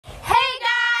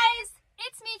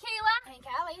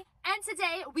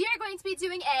be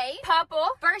doing a purple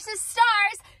versus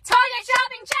stars Target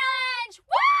shopping challenge.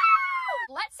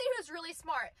 Woo! Let's see who's really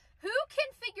smart. Who can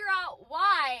figure out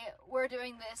why we're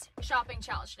doing this shopping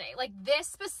challenge today? Like this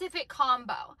specific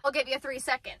combo. I'll give you 3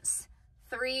 seconds.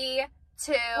 3,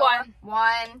 2, 1.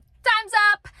 Time's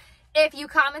up. If you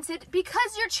commented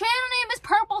because your channel name is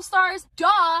Purple Stars,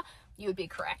 duh, you would be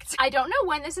correct. I don't know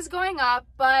when this is going up,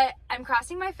 but I'm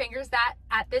crossing my fingers that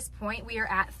at this point we are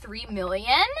at 3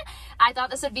 million. I thought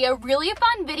this would be a really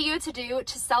fun video to do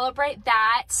to celebrate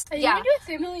that. Are you gonna do a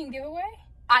 3 million giveaway?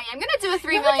 I am gonna do a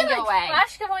 3 million giveaway.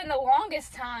 Flash giveaway in the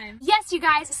longest time. Yes, you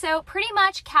guys. So pretty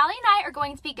much Callie and I are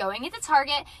going to be going into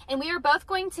Target and we are both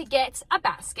going to get a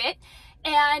basket.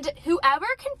 And whoever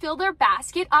can fill their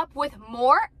basket up with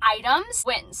more items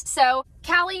wins. So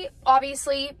Callie,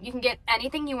 obviously you can get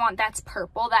anything you want that's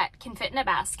purple that can fit in a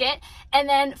basket. And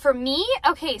then for me,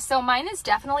 okay, so mine is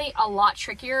definitely a lot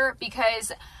trickier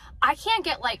because I can't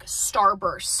get like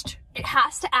Starburst. It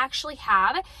has to actually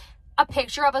have a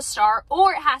picture of a star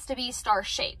or it has to be star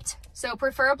shaped. So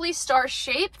preferably star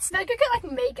shaped. I could get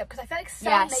like makeup because I feel like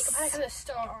some makeup has a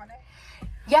star on it.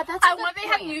 Yeah, that's I wonder if they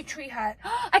have new tree hat.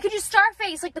 I could do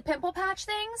Starface, like the pimple patch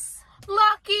things.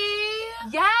 Lucky!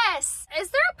 Yes! Is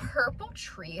there a purple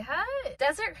tree hat?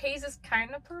 Desert Haze is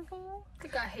kind of purple. I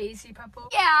got hazy purple.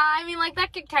 Yeah, I mean, like,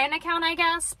 that could kind of count, I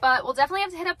guess. But we'll definitely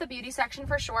have to hit up the beauty section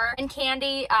for sure. And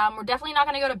candy, we're definitely not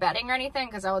going to go to bedding or anything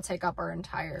because that would take up our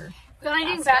entire We're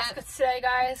gonna do baskets today,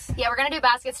 guys. Yeah, we're gonna do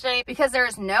baskets today because there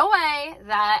is no way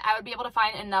that I would be able to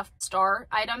find enough star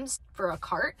items for a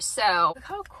cart. So look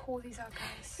how cool these are,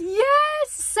 guys.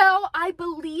 Yes. So I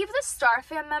believe the Star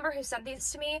Fam member who sent these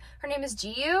to me, her name is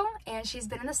Giu, and she's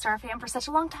been in the Star Fam for such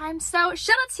a long time. So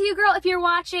shout out to you, girl, if you're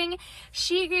watching.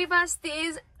 She gave us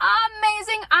these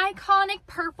amazing, iconic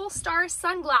purple star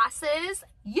sunglasses.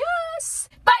 Yes!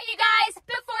 But you guys,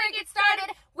 before we get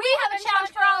started, we have a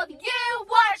challenge for all of you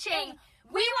watching.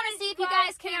 We want to see if you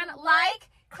guys can like,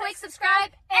 click subscribe,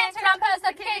 and turn on post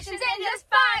notifications in just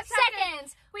 5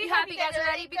 seconds. We hope you guys are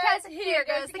ready because here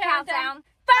goes the countdown.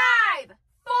 5,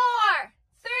 4,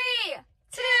 3,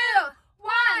 2,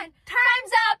 1.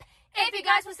 Time's up. If you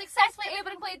guys were successfully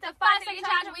able to complete the 5-second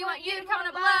challenge, we want you to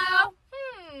comment below.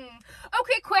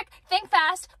 Okay, quick, think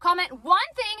fast. Comment one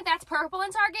thing that's purple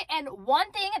in Target and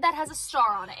one thing that has a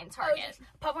star on it in Target.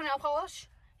 Purple nail polish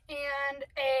and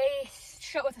a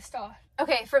shirt with a star.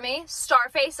 Okay, for me,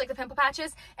 Starface, like the pimple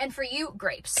patches, and for you,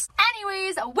 grapes.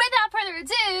 Anyways, without further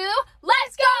ado,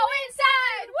 let's go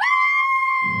inside!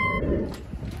 Woo!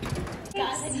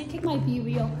 Guys, I need to take my Be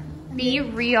Real. Be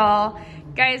Real.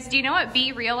 Guys, do you know what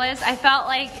Be Real is? I felt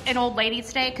like an old lady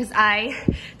today because I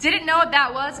didn't know what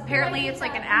that was. Apparently, it's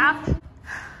like an app.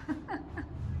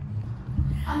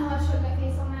 I'm gonna show my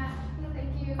face on that. No,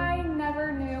 thank you. I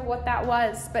never knew what that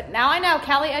was, but now I know.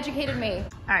 Callie educated me.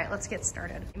 All right, let's get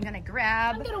started. I'm gonna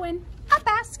grab I'm gonna win a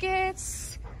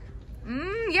basket.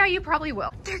 Yeah, you probably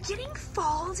will. They're getting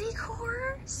fall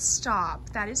decor. Stop.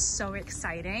 That is so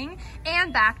exciting.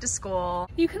 And back to school.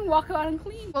 You can walk around and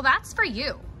clean. Well, that's for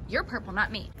you. You're purple,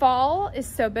 not me. Fall is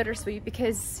so bittersweet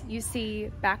because you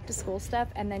see back to school stuff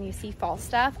and then you see fall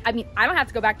stuff. I mean, I don't have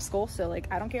to go back to school, so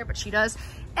like I don't care, but she does.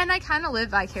 And I kind of live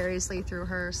vicariously through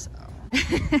her, so.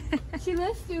 She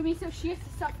lives through me, so she has to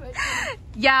suffer it too.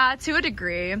 Yeah, to a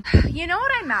degree. You know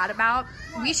what I'm mad about?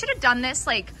 What? We should have done this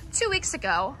like 2 weeks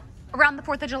ago around the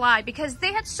 4th of July because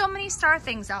they had so many star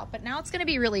things out, but now it's gonna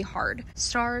be really hard.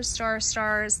 Stars, stars,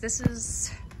 stars. This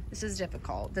is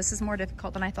difficult. This is more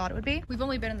difficult than I thought it would be. We've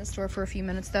only been in the store for a few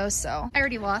minutes though, so. I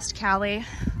already lost Callie.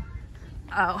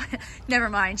 Oh, never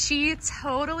mind. She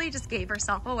totally just gave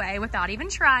herself away without even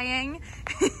trying.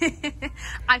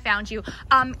 I found you.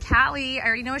 Callie, I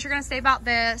already know what you're gonna say about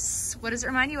this. What does it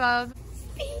remind you of?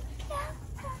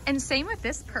 And same with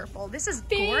this purple. This is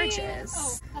gorgeous.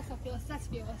 Oh, that's not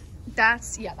fearless.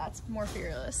 That's fearless. That's more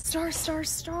fearless. Stars, stars,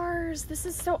 stars. This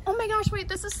is so, oh my gosh, wait,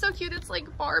 this is so cute. It's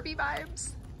like Barbie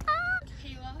vibes.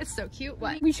 Kayla. It's so cute.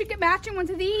 What? We should get matching ones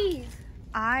of these.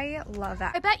 I love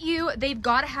that. I bet you they've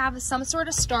got to have some sort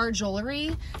of star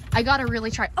jewelry. I gotta really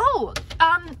try. Oh,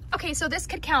 okay, so this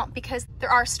could count because there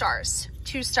are stars.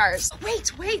 2 stars.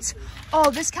 Wait.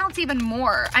 Oh, this counts even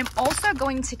more. I'm also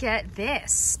going to get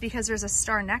this because there's a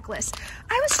star necklace.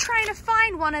 I was trying to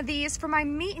find one of these for my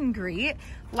meet and greet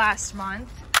last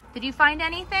month. Did you find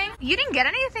anything? You didn't get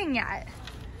anything yet.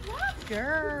 What?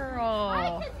 Girl.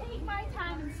 I can take my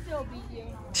time and still beat you.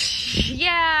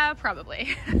 Yeah,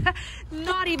 probably.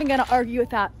 Not even gonna argue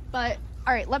with that. But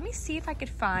all right, let me see if I could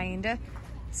find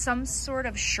some sort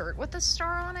of shirt with a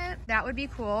star on it. That would be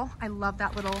cool. I love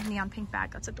that little neon pink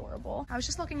bag. That's adorable. I was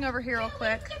just looking over here real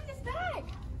quick. Look at this bag.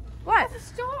 What? It has a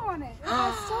star on it. It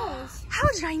has stars. How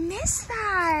did I miss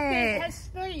that? It has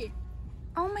 3.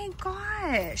 Oh my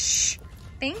gosh.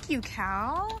 Thank you,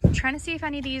 Cal. I'm trying to see if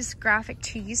any of these graphic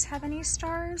tees have any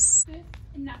stars.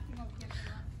 And nothing over here.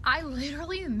 I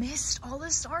literally missed all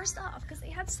the star stuff because they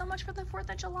had so much for the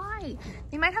 4th of July.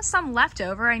 They might have some left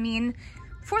over. I mean,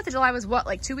 4th of July was what,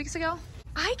 like 2 weeks ago?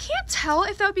 I can't tell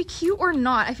if that would be cute or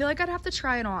not. I feel like I'd have to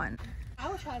try it on. I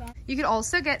will try it on. You could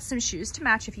also get some shoes to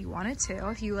match if you wanted to,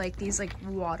 if you like these like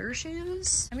water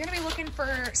shoes. I'm gonna be looking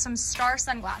for some star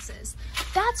sunglasses.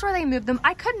 That's where they moved them.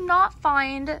 I could not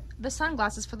find the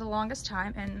sunglasses for the longest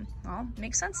time, and well,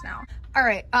 makes sense now. All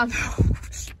right,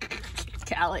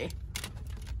 Callie,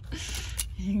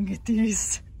 you can get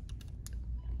these.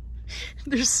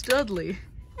 They're studly.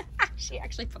 She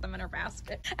actually put them in her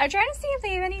basket. I'm trying to see if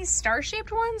they have any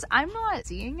star-shaped ones. I'm not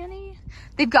seeing any.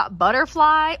 They've got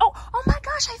butterfly. Oh my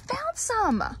gosh, I found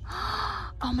some.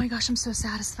 Oh my gosh, I'm so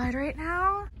satisfied right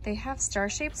now. They have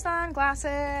star-shaped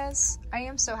sunglasses. I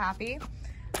am so happy.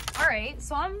 All right,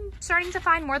 so I'm starting to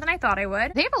find more than I thought I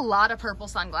would. They have a lot of purple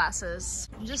sunglasses.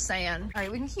 I'm just saying. All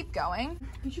right, we can keep going.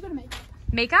 You should go to makeup.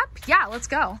 Makeup? Yeah, let's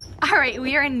go. All right,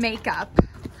 we are in makeup.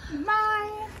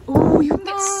 My. Ooh, you can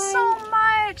get so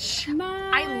much.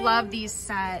 My. I love these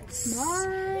sets.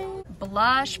 My.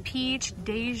 Blush, peach,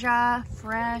 Deja,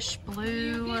 fresh,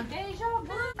 blue. All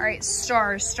right,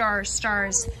 stars, stars,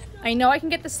 stars. I know I can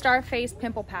get the star face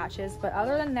pimple patches, but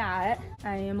other than that,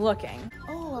 I am looking.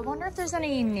 Oh, I wonder if there's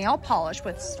any nail polish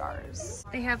with stars.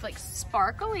 They have like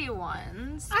sparkly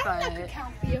ones, I but think that could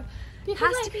count for you.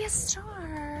 has to be a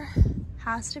star.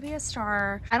 Has to be a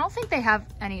star. I don't think they have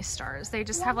any stars. They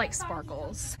just have like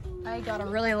sparkles. I gotta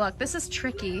really look. This is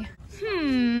tricky.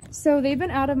 So they've been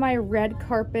out of my red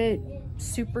carpet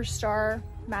superstar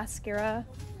mascara,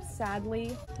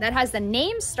 sadly. That has the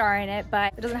name star in it,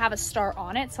 but it doesn't have a star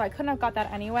on it, so I couldn't have got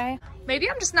that anyway. Maybe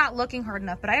I'm just not looking hard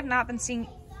enough, but I have not been seeing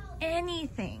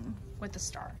anything with the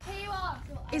star.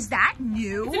 Is that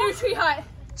new? It's a new tree hut.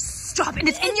 Stop it,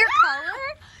 it's in your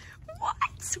color? What?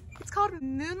 It's called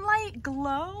Moonlight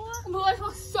Glow? Oh, that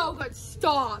smells so good.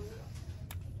 Stop.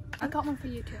 I got one for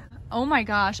you too. Oh my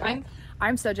gosh,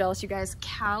 I'm so jealous, you guys.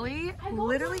 Callie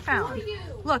literally found.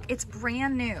 Look, it's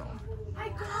brand new. I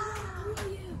got one for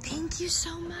you. Thank you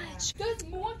so much. There's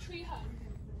more tree hut.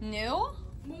 New?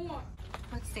 More.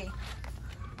 Let's see.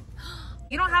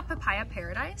 You don't have Papaya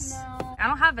Paradise? No. I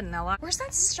don't have vanilla. Where's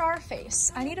that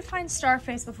Starface? I need to find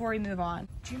Starface before we move on.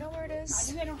 Do you know where it I is?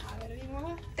 think they don't have it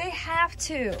anymore. They have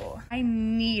to. I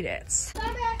need it.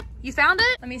 Found it. You found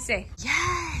it? Let me see.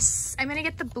 Yes! I'm gonna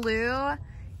get the blue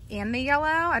and the yellow.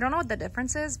 I don't know what the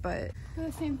difference is, but... They're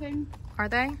the same thing. Are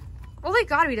they? Well, they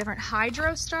gotta be different.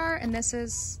 Hydro Star, and this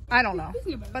is... I don't know.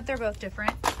 But they're both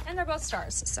different. And they're both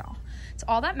stars, so... It's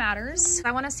all that matters.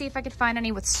 I want to see if I could find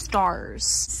any with stars.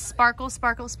 Sparkle,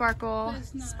 sparkle, sparkle.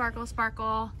 Sparkle,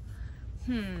 sparkle.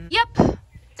 Yep.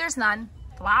 There's none.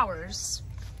 Flowers.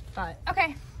 But,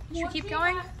 okay. Should we keep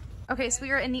going? Okay, so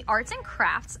we are in the arts and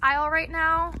crafts aisle right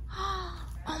now.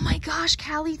 Oh my gosh,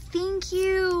 Callie, thank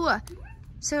you.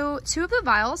 So 2 of the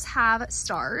vials have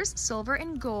stars, silver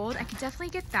and gold. I could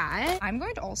definitely get that. I'm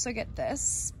going to also get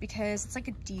this because it's like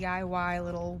a DIY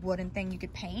little wooden thing you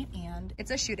could paint, and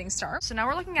it's a shooting star. So now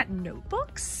we're looking at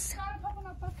notebooks.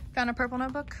 Found a purple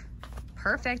notebook.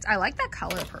 Perfect. I like that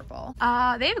color purple.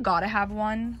 They've got to have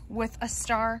one with a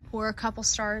star or a couple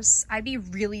stars. I'd be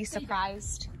really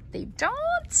surprised. They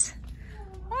don't?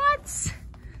 What?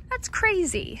 That's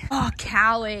crazy. Oh,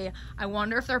 Callie. I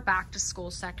wonder if their back to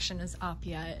school section is up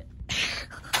yet.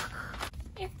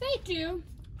 If they do,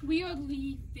 we are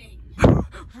leaving.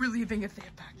 We're leaving if they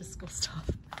have back to school stuff.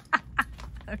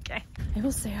 Okay. I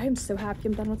will say I am so happy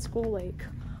I'm done with school. Like,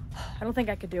 I don't think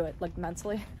I could do it, like,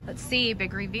 mentally. Let's see,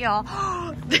 big reveal.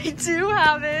 They do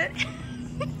have it.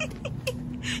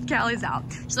 Callie's out.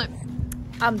 She's like,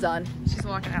 I'm done. She's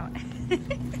walking out.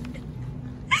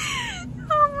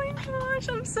 Gosh,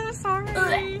 I'm so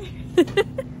sorry.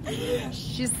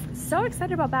 She's so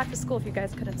excited about back to school, if you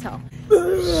guys couldn't tell.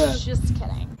 Just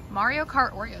kidding. Mario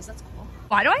Kart Oreos, that's cool.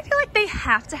 Why do I feel like they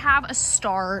have to have a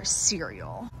star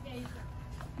cereal?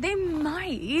 They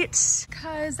might,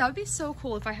 because that would be so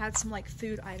cool if I had some like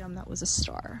food item that was a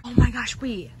star. Oh my gosh,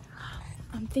 wait.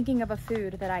 I'm thinking of a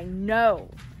food that I know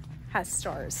has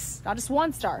stars. Not just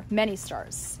one star, many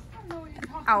stars.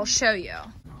 I'll show you.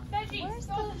 Where's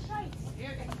the shite?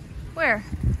 Where?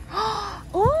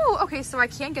 Oh, okay, so I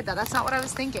can't get that. That's not what I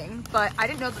was thinking, but I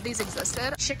didn't know that these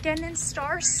existed. Chicken and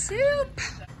star soup.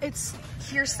 It's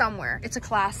here somewhere. It's a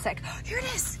classic. Here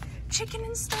it is. Chicken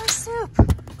and star soup.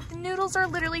 The noodles are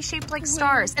literally shaped like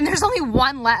stars, and there's only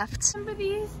one left. Remember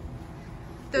these?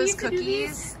 Those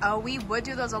cookies. Oh, we would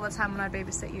do those all the time when I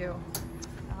babysit you.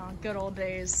 Oh, good old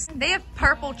days. They have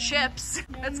purple chips.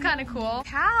 That's kind of cool.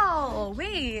 Cal,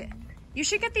 wait. You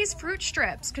should get these fruit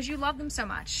strips because you love them so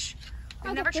much.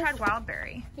 We've never tried wild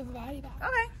berry. Okay.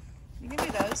 You can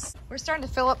do those. We're starting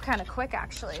to fill up kind of quick,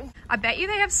 actually. I bet you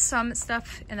they have some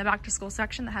stuff in the back to school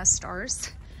section that has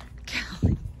stars.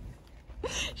 Callie.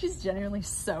 She's genuinely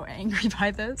so angry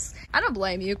by this. I don't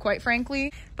blame you, quite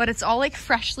frankly, but it's all like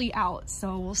freshly out,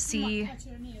 so we'll see.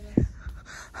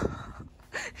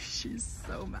 She's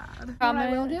so mad. What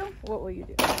I will do? What will you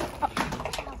do?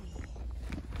 Oh.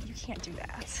 You can't do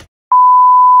that.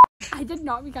 I did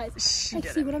not, you guys. She like,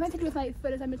 did see, it. what I meant to do with my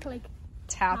foot is I meant to like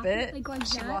Tap it. like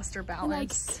she that, lost her and,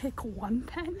 balance. like pick one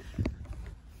pen.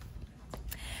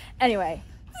 Anyway,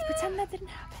 let's pretend that didn't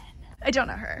happen. I don't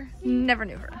know her. Never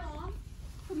knew her.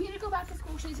 For me to go back to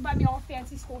school, she needs to buy me all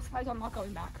fancy school supplies. I'm not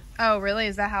going back. Oh, really?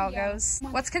 Is that how it Yeah. goes?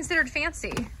 What's considered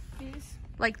fancy? These.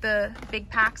 Like the big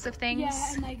packs of things?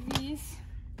 Yeah, and like these.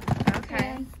 Okay.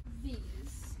 And these.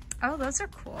 Oh, those are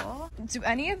cool. Do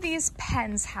any of these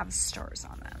pens have stars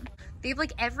on them? They have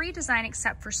like every design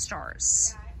except for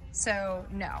stars. So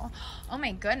no. Oh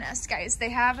my goodness, guys. They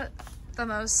have the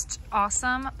most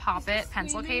awesome Pop It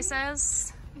pencil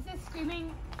cases. This is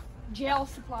screaming jail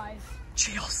supplies.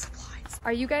 Jail supplies.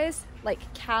 Are you guys like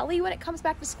Callie when it comes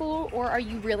back to school, or are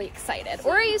you really excited?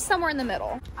 Or are you somewhere in the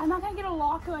middle? I'm not gonna get a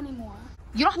locker anymore.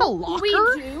 You don't have a locker? We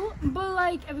do, but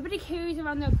like everybody carries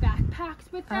around their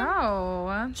backpacks with them.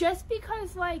 Oh. Just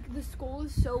because like the school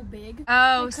is so big.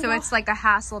 Oh, like, so it's like a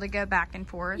hassle to go back and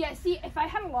forth. Yeah, see, if I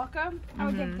had a locker, I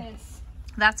would get this.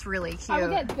 That's really cute. I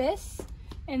would get this,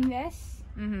 and this,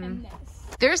 and this.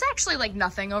 There's actually like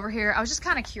nothing over here. I was just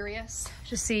kind of curious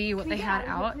to see what they had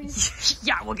out.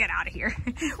 Yeah, we'll get out of here.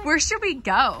 Where should we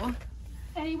go?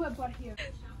 Anywhere but here.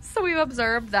 So we've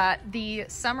observed that the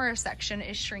summer section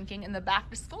is shrinking and the back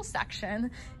to school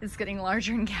section is getting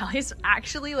larger, and Callie's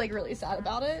actually like really sad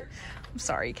about it. I'm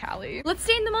sorry, Callie. Let's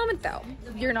stay in the moment though.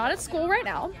 You're not at school right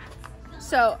now.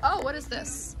 So, Oh, what is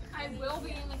this? I will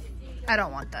be in like I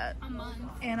don't want that. a month.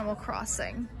 Animal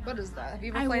Crossing. What is that? Have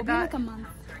you ever I will played be that? like a month.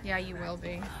 Yeah, you will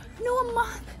be. No, a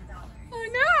month. I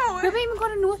know. We haven't even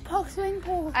got a North Park swimming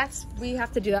pool. we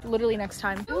have to do that literally next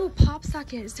time. Oh, pop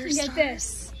sockets. There's Get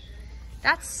this.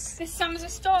 That's The sun is a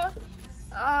star.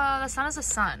 the sun is a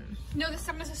sun. No, the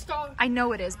sun is a star. I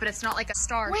know it is, but it's not like a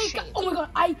star Wait, shape. oh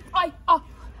my god,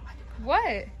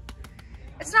 What?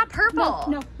 It's not purple.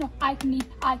 No, I need.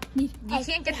 You can't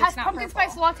get it this, has not pumpkin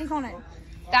purple. spice lattes on it.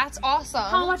 That's awesome.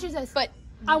 How much is this? But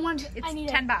I want. it's I need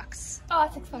 $10. it. Oh,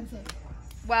 that's expensive.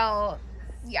 Well,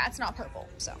 yeah, it's not purple.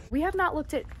 So we have not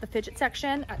looked at the fidget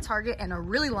section at Target in a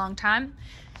really long time.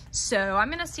 So I'm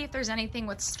gonna see if there's anything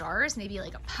with stars, maybe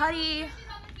like a putty.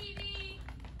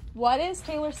 What is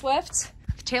Taylor Swift?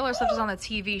 If Taylor Swift is on the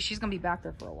TV, she's gonna be back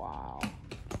there for a while.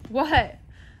 What?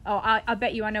 Oh, I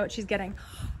bet you I know what she's getting.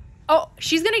 Oh,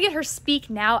 she's gonna get her Speak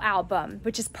Now album,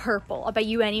 which is purple. I'll bet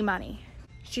you any money.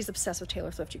 She's obsessed with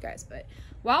Taylor Swift, you guys. But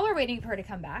while we're waiting for her to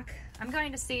come back, I'm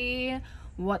going to see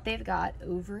what they've got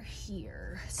over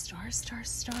here. Stars, stars,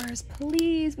 stars,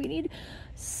 please. We need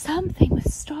something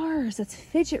with stars that's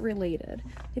fidget related.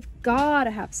 They've got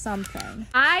to have something.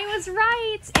 I was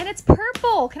right, and it's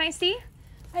purple. Can I see?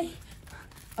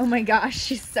 Oh my gosh,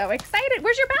 she's so excited.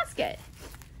 Where's your basket?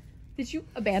 Did you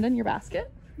abandon your basket?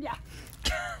 Yeah.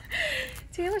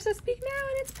 Taylor says Speak Now,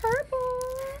 and it's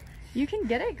purple. You can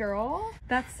get it, girl.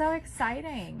 That's so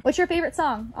exciting. What's your favorite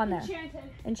song on there? Enchanted.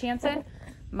 Enchanted?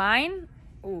 Mine?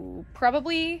 Ooh,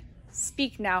 probably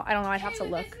Speak Now. I don't know, I'd have to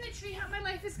Taylor, look. Isn't it true how my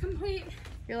life is complete?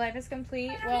 Your life is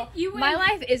complete? Well, You my win.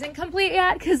 life isn't complete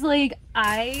yet, because, like,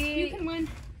 You can win.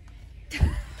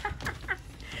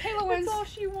 Kayla wins. That's all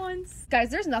she wants. Guys,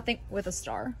 there's nothing with a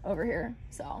star over here,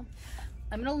 so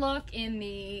I'm gonna look in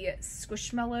the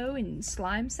Squishmallow and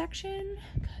slime section,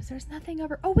 because there's nothing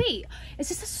over. Oh wait, is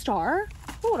this a star?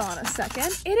 Hold on a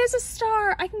second. It is a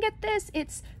star. I can get this.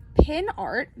 It's pin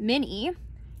art mini,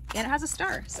 and it has a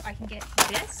star, so I can get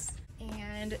this.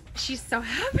 And she's so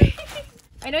happy.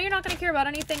 I know you're not gonna care about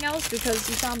anything else because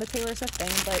you found the Taylor Swift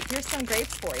thing, but here's some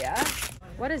grapes for you.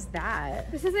 What is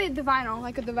that? This is the vinyl,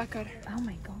 like the record. Oh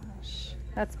my gosh.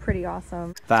 That's pretty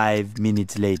awesome. 5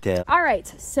 minutes later. All right,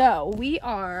 so we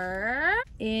are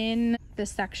in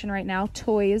this section right now,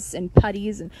 toys and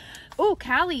putties. And oh,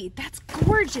 Callie, that's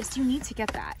gorgeous. You need to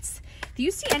get that. Do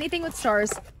you see anything with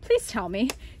stars? Please tell me,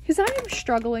 because I am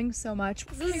struggling so much.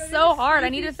 This is so hard. I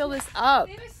need to fill this up.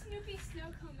 They have a Snoopy snow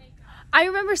cone makeup. I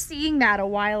remember seeing that a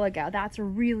while ago. That's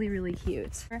really, really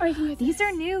cute. Oh, you can get These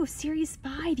are new, Series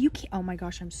 5. You can. Oh my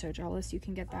gosh, I'm so jealous. You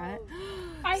can get that.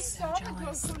 I saw the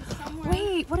ghost one somewhere.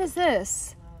 Wait, what is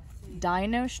this?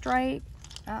 dino stripe.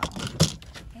 Oh,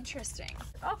 interesting.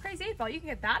 Oh, crazy 8 ball. You can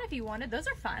get that if you wanted. Those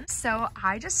are fun. So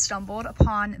I just stumbled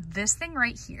upon this thing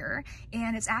right here,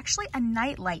 and it's actually a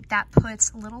night light that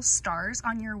puts little stars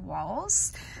on your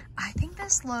walls. I think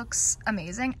this looks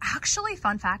amazing. Actually,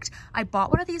 fun fact, I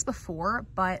bought one of these before,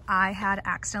 but I had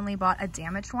accidentally bought a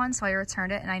damaged one, so I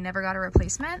returned it and I never got a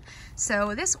replacement.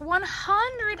 So this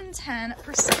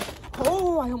 110%.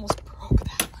 Oh, I almost broke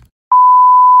that one.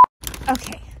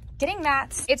 Okay. Getting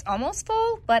that. It's almost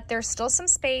full, but there's still some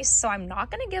space, so I'm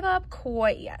not gonna give up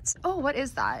quite yet. Oh, what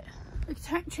is that? It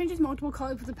changes multiple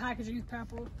colors, but the packaging is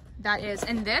purple. That is,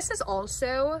 and this is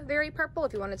also very purple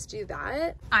if you wanted to do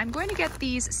that. I'm going to get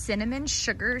these cinnamon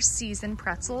sugar seasoned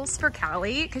pretzels for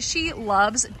Callie because she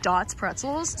loves Dot's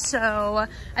pretzels, so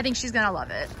I think she's gonna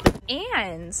love it.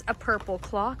 And a purple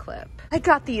claw clip. I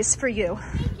got these for you.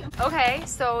 Thank you. Okay,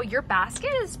 so your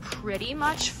basket is pretty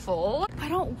much full. I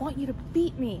don't want you to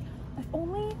beat me. If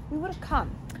only we would have come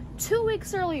 2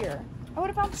 weeks earlier. I would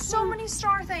have found so many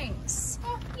star things.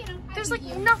 Oh, you know, There's like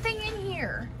nothing in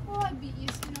here. Well, I beat you,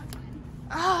 so you're not fine.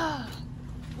 Ah,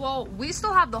 well, we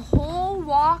still have the whole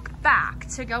walk back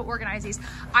to go organize these.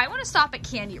 I want to stop at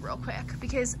Candy real quick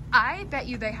because I bet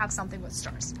you they have something with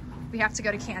stars. We have to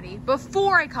go to Candy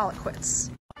before I call it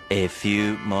quits. A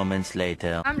few moments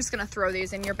later. I'm just gonna throw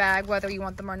these in your bag whether you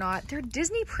want them or not. They're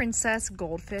Disney princess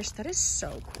goldfish. That is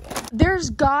so cool. There's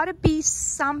gotta be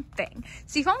something.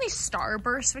 See, if only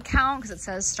Starburst would count because it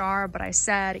says star, but I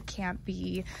said it can't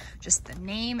be just the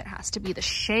name. It has to be the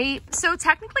shape. So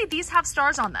technically these have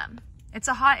stars on them. It's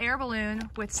a hot air balloon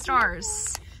with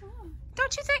stars.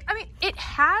 Don't you think? I mean, it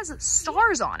has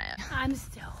stars on it. I'm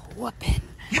still whooping.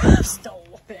 Still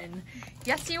whooping.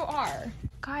 Yes, you are.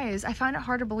 Guys, I find it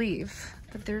hard to believe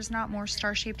that there's not more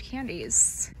star-shaped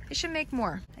candies. They should make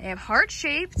more. They have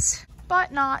heart-shaped,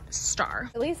 but not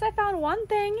star. At least I found one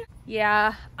thing.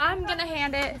 Yeah, I'm gonna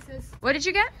hand it. Kisses. What did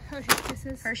you get? Hershey's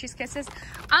Kisses. Hershey's Kisses.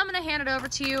 I'm gonna hand it over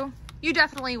to you. You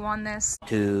definitely won this.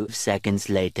 2 seconds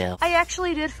later. I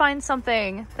actually did find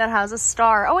something that has a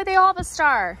star. Oh wait, they all have a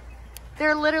star.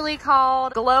 They're literally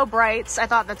called Glow Brights. I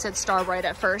thought that said Star Bright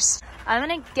at first. I'm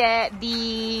gonna get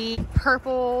the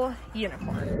purple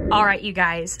unicorn. All right, you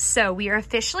guys, so we are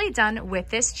officially done with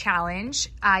this challenge.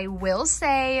 I will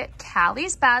say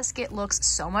Callie's basket looks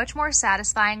so much more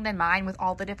satisfying than mine with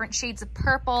all the different shades of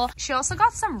purple. She also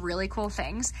got some really cool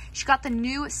things. She got the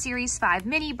new Series 5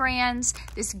 mini brands,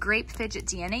 this grape fidget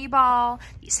DNA ball,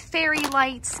 these fairy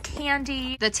lights,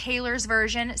 candy, the Taylor's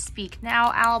version Speak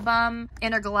Now album,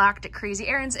 intergalactic crazy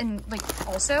errands, and like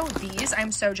also these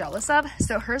I'm so jealous of.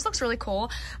 So hers looks really cool.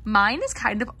 Mine is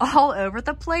kind of all over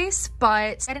the place,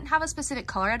 but I didn't have a specific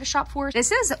color I had to shop for.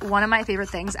 This is one of my favorite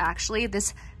things actually,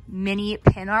 this mini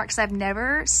pin art, because I've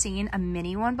never seen a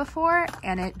mini one before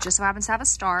and it just so happens to have a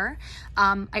star.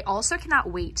 I also cannot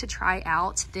wait to try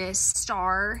out this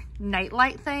star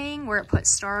nightlight thing where it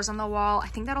puts stars on the wall. I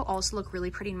think that'll also look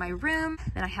really pretty in my room.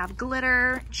 Then I have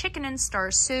glitter, chicken and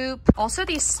star soup. Also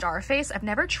these Starface, I've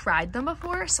never tried them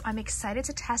before, so I'm excited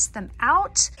to test them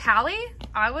out. Callie,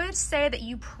 I would say that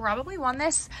you probably won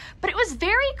this, but it was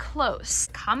very close.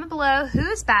 Comment below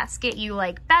whose basket you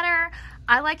like better.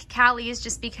 I like Callie's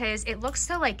just because it looks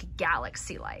so like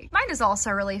galaxy-like. Mine is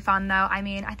also really fun though. I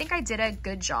mean, I think I did a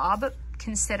good job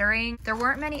considering there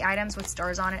weren't many items with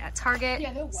stars on it at Target.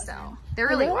 Yeah, there wasn't. So there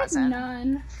really wasn't.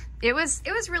 None. It was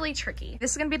really tricky.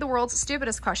 This is gonna be the world's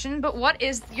stupidest question, but what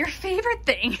is your favorite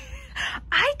thing?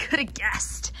 I could have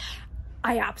guessed.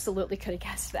 I absolutely could have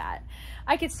guessed that.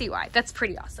 I could see why. That's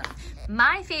pretty awesome.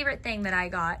 My favorite thing that I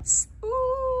got,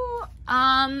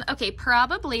 okay,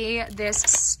 probably this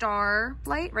star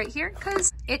light right here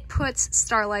because it puts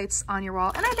starlights on your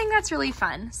wall and I think that's really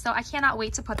fun. So I cannot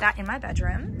wait to put that in my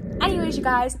bedroom. Anyways, you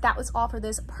guys, that was all for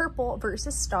this purple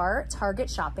versus star Target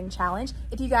shopping challenge.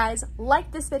 If you guys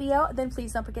liked this video, then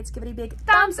please don't forget to give it a big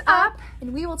thumbs up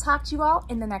and we will talk to you all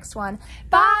in the next one.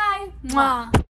 Bye! Mwah.